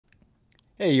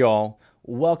Hey y'all,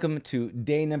 welcome to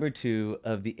day number 2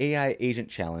 of the AI Agent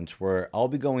Challenge, where I'll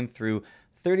be going through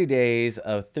 30 days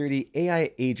of 30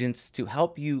 AI agents to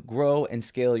help you grow and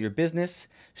scale your business,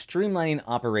 streamlining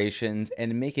operations,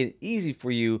 and make it easy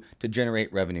for you to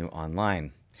generate revenue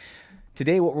online.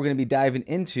 Today, what we're going to be diving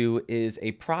into is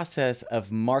a process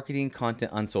of marketing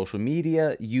content on social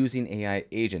media using AI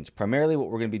agents. Primarily,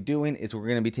 what we're going to be doing is we're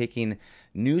going to be taking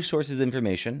news sources of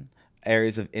information,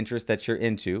 areas of interest that you're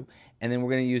into, and then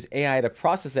we're going to use AI to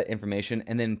process that information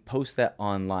and then post that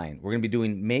online. We're going to be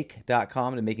doing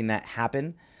make.com to making that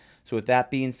happen. So with that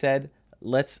being said,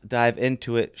 let's dive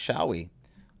into it, shall we?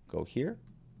 Go here,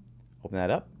 open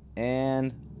that up,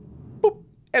 and boop,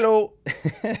 hello.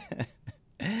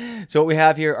 So what we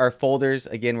have here are folders.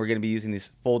 Again, we're going to be using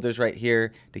these folders right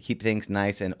here to keep things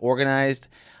nice and organized.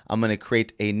 I'm going to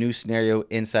create a new scenario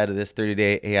inside of this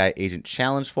 30-day AI Agent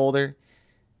Challenge folder.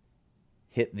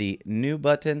 Hit the new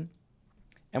button,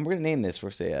 and we're going to name this.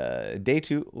 We're going to say day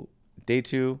two. Day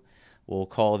 2. We'll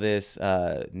call this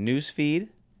news feed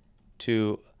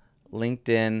to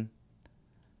LinkedIn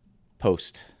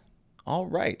post. All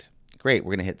right, great. We're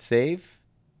going to hit save.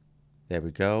 There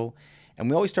we go. And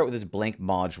we always start with this blank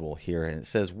module here, and it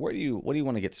says, what do you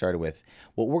want to get started with?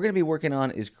 What we're going to be working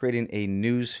on is creating a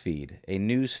news feed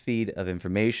of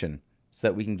information so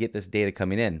that we can get this data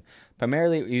coming in.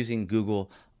 Primarily using Google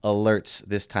Alerts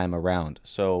this time around.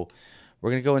 So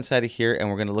we're going to go inside of here and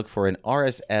we're going to look for an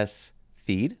RSS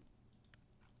feed,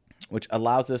 which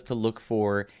allows us to look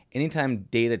for anytime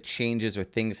data changes or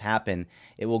things happen,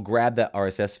 it will grab that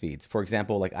RSS feeds. For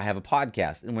example, like I have a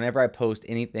podcast, and whenever I post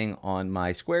anything on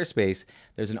my Squarespace,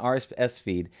 there's an RSS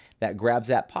feed that grabs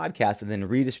that podcast and then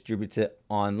redistributes it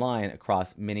online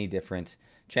across many different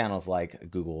channels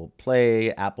like Google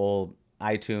Play, Apple,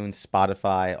 iTunes,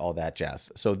 Spotify, all that jazz.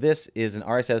 So this is an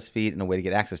RSS feed and a way to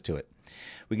get access to it.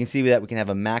 We can see that we can have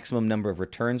a maximum number of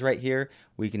returns right here.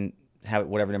 We can have it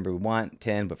whatever number we want,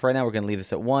 10, but for right now we're going to leave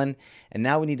this at 1. And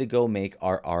now we need to go make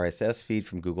our RSS feed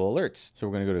from Google Alerts. So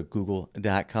we're going to go to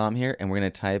google.com here and we're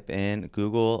going to type in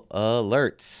Google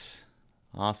Alerts.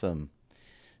 Awesome.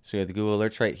 So we have the Google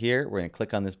Alerts right here. We're going to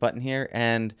click on this button here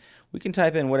and we can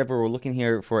type in whatever we're looking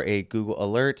here for a Google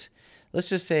Alert. Let's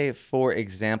just say, for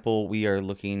example, we are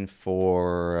looking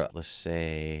for, let's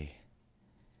say,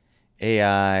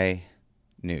 AI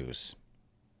news.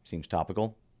 Seems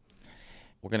topical.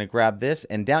 We're going to grab this,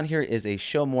 and down here is a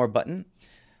Show More button.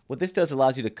 What this does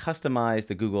allows you to customize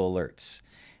the Google Alerts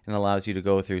and allows you to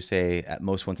go through, say, at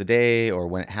most once a day or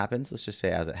when it happens. Let's just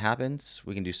say as it happens.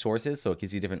 We can do sources, so it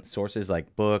gives you different sources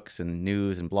like books and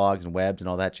news and blogs and webs and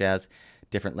all that jazz.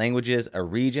 Different languages, a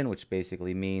region, which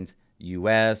basically means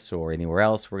US or anywhere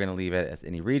else. We're going to leave it as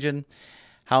any region.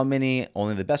 How many?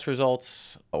 Only the best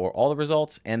results or all the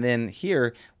results. And then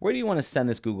here, where do you want to send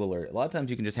this Google Alert? A lot of times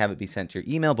you can just have it be sent to your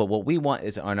email, but what we want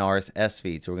is an RSS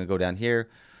feed. So we're going to go down here.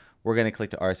 We're going to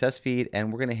click to RSS feed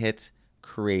and we're going to hit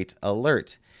Create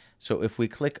Alert. So if we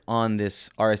click on this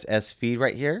RSS feed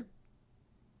right here,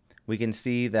 we can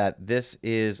see that this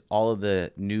is all of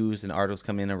the news and articles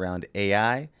coming in around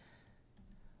AI.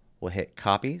 We'll hit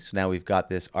copy. So now we've got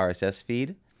this RSS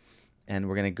feed. And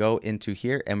we're going to go into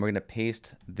here and we're going to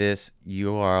paste this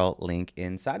URL link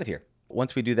inside of here.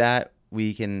 Once we do that,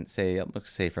 we can say, let's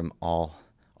say from all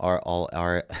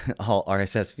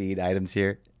RSS feed items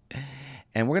here.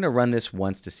 And we're going to run this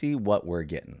once to see what we're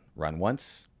getting. Run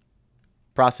once,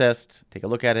 processed, take a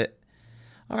look at it.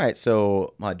 All right,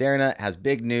 so Moderna has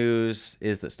big news,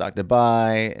 is the stock to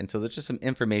buy? And so there's just some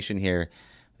information here.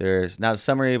 There's not a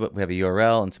summary, but we have a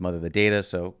URL and some other data.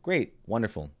 So great,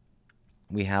 wonderful.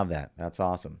 We have that. That's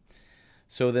awesome.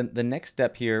 So then the next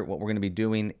step here, what we're going to be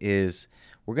doing is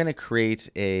we're going to create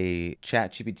a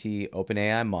ChatGPT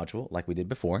OpenAI module like we did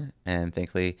before. And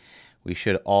thankfully, we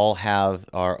should all have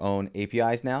our own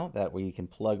APIs now that we can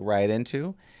plug right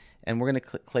into. And we're going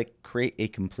to click Create a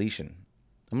Completion.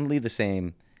 I'm going to leave the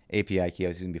same API key I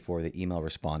was using before, the email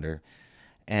responder.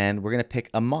 And we're going to pick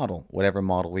a model, whatever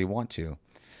model we want to.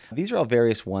 These are all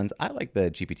various ones. I like the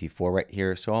GPT-4 right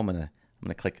here, so I'm going to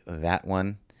click that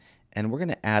one, and we're going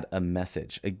to add a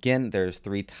message. Again, there's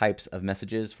 3 types of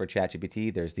messages for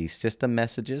ChatGPT. There's the system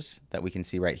messages that we can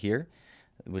see right here,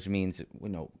 which means,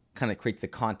 kind of creates the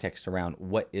context around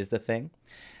what is the thing.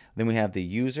 Then we have the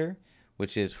user,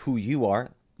 which is who you are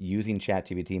using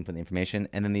ChatGPT and putting the information.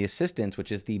 And then the assistant,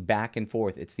 which is the back and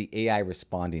forth. It's the AI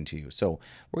responding to you. So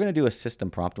we're going to do a system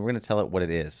prompt, and we're going to tell it what it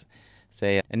is.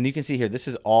 And you can see here, this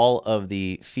is all of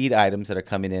the feed items that are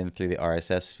coming in through the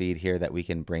RSS feed here that we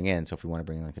can bring in. So if we want to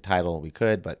bring in like a title, we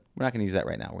could, but we're not going to use that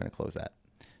right now. We're going to close that.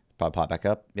 probably pop back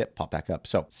up. Yep, pop back up.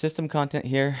 So system content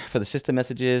here for the system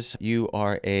messages. You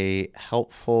are a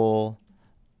helpful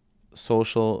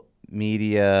social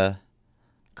media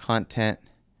content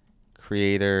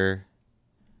creator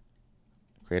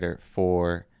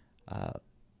for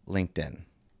LinkedIn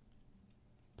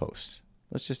posts.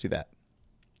 Let's just do that.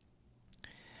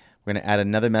 We're going to add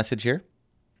another message here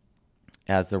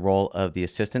as the role of the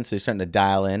assistant. So you're starting to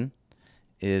dial in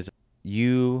is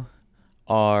you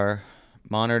are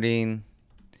monitoring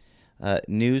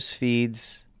news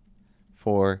feeds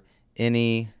for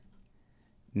any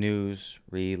news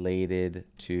related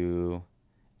to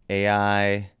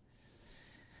AI,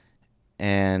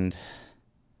 and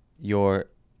your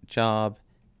job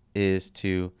is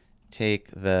to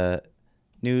take the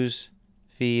news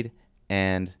feed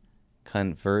and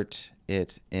convert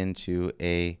it into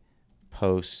a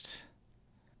post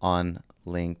on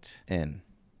LinkedIn.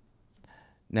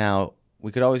 Now,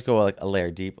 we could always go like a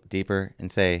layer deeper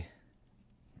and say,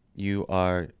 you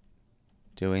are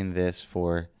doing this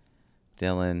for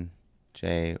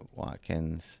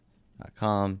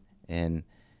DylanJWatkins.com, an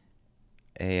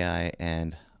AI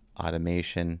and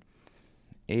automation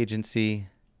agency.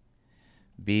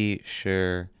 Be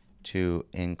sure to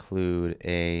include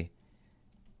a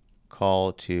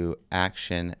call to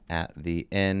action at the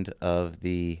end of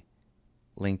the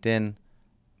LinkedIn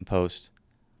post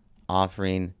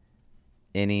offering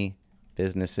any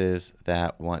businesses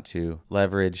that want to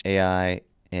leverage AI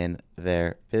in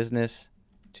their business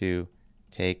to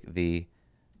take the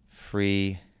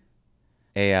free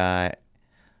AI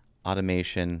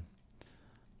automation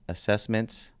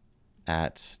assessment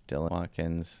at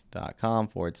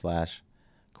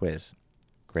DylanWatkins.com/quiz.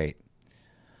 Great.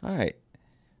 All right.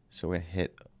 So we're going to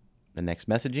hit the next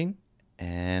messaging,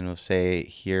 and we'll say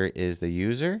here is the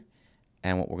user.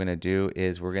 And what we're going to do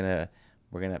is we're going to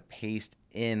paste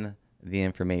in the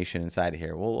information inside of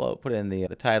here. We'll put in the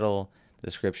title, the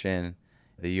description,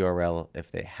 the URL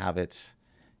if they have it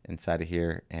inside of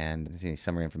here, and any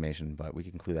summary information, but we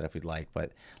can include that if we'd like.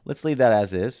 But let's leave that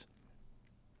as is.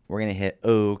 We're going to hit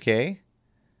OK.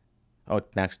 Oh,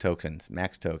 max tokens.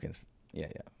 Yeah.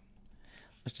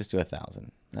 Let's just do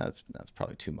 1,000. That's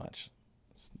probably too much.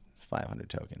 It's 500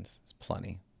 tokens. It's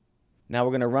plenty. Now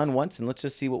we're going to run once, and let's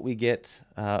just see what we get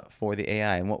for the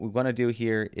AI. And what we want to do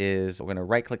here is we're going to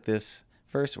right-click this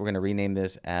first. We're going to rename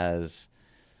this as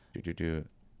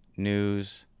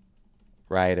News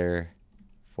Writer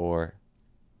for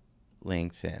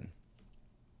LinkedIn.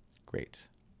 Great.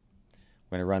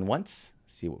 We're going to run once,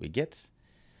 see what we get.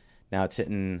 Now it's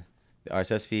hitting the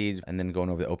RSS feed and then going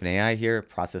over the OpenAI here,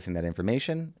 processing that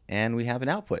information, and we have an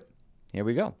output. Here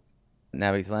we go.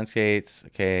 Navigate to landscapes.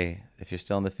 Okay, if you're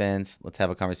still on the fence, let's have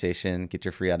a conversation. Get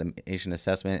your free automation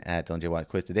assessment at Dylan J. Watt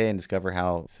Quiz today and discover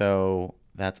how. So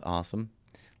that's awesome.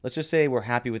 Let's just say we're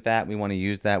happy with that. We want to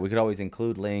use that. We could always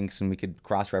include links and we could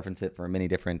cross-reference it for many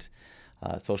different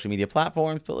social media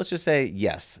platforms. But let's just say,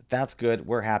 yes, that's good.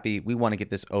 We're happy. We want to get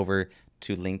this over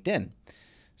to LinkedIn.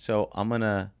 So I'm going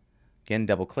to, again,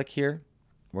 double click here.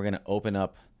 We're going to open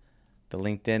up the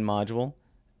LinkedIn module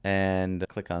and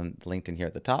click on LinkedIn here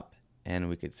at the top. And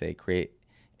we could say create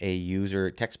a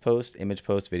user text post, image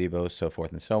post, video post, so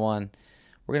forth and so on.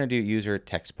 We're going to do user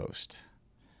text post.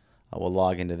 We'll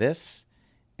log into this.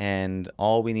 And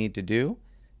all we need to do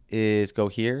is go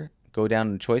here, go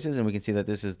down to choices, and we can see that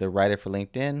this is the writer for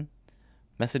LinkedIn.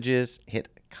 Messages, hit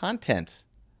content.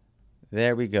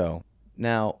 There we go.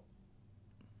 Now,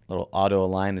 little auto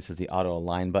align. This is the auto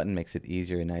align button, makes it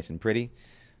easier and nice and pretty.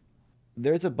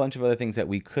 There's a bunch of other things that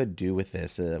we could do with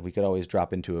this. We could always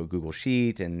drop into a Google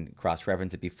Sheet and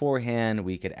cross-reference it beforehand.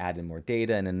 We could add in more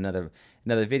data in another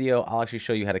video. I'll actually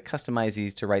show you how to customize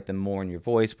these to write them more in your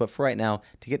voice. But for right now,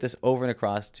 to get this over and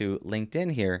across to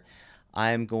LinkedIn here,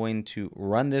 I'm going to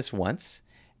run this once.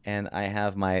 And I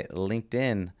have my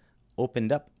LinkedIn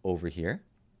opened up over here.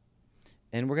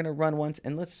 And we're going to run once,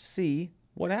 and let's see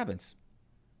what happens.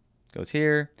 Goes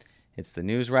here. It's the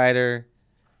news writer.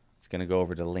 It's going to go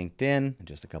over to LinkedIn in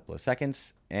just a couple of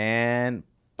seconds, and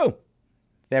boom,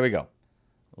 there we go.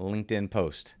 LinkedIn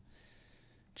post.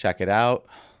 Check it out.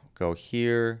 Go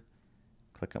here,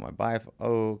 click on my bio,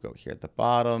 go here at the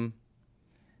bottom,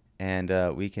 and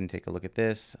we can take a look at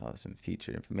this. Some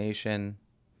featured information,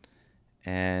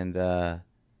 and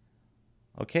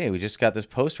okay, we just got this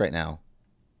post right now.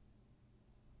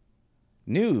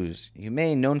 News.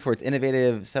 Humane, known for its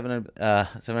innovative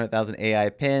 700,000 AI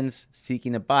pins,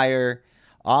 seeking a buyer.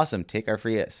 Awesome. Take our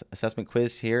free assessment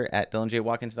quiz here at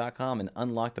DylanJWatkins.com and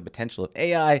unlock the potential of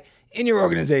AI in your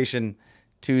organization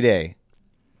today.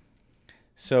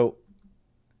 So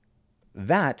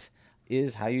that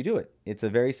is how you do it. It's a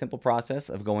very simple process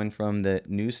of going from the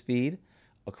news feed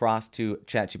across to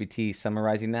ChatGPT,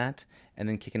 summarizing that, and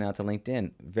then kicking out to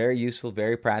LinkedIn. Very useful,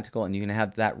 very practical, and you can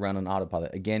have that run on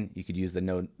autopilot. Again, you could use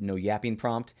the no yapping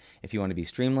prompt if you want to be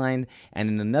streamlined. And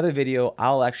in another video,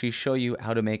 I'll actually show you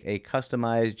how to make a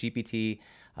customized GPT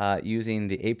using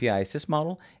the API assist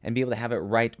model and be able to have it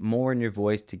write more in your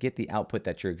voice to get the output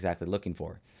that you're exactly looking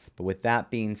for. But with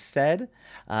that being said,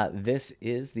 this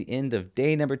is the end of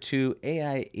day number 2,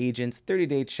 AI Agents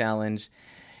 30-day challenge.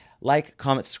 Like,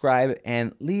 comment, subscribe,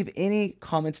 and leave any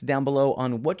comments down below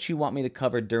on what you want me to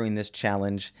cover during this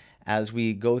challenge as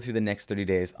we go through the next 30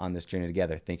 days on this journey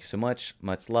together. Thank you so much.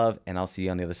 Much love, and I'll see you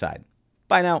on the other side.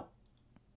 Bye now.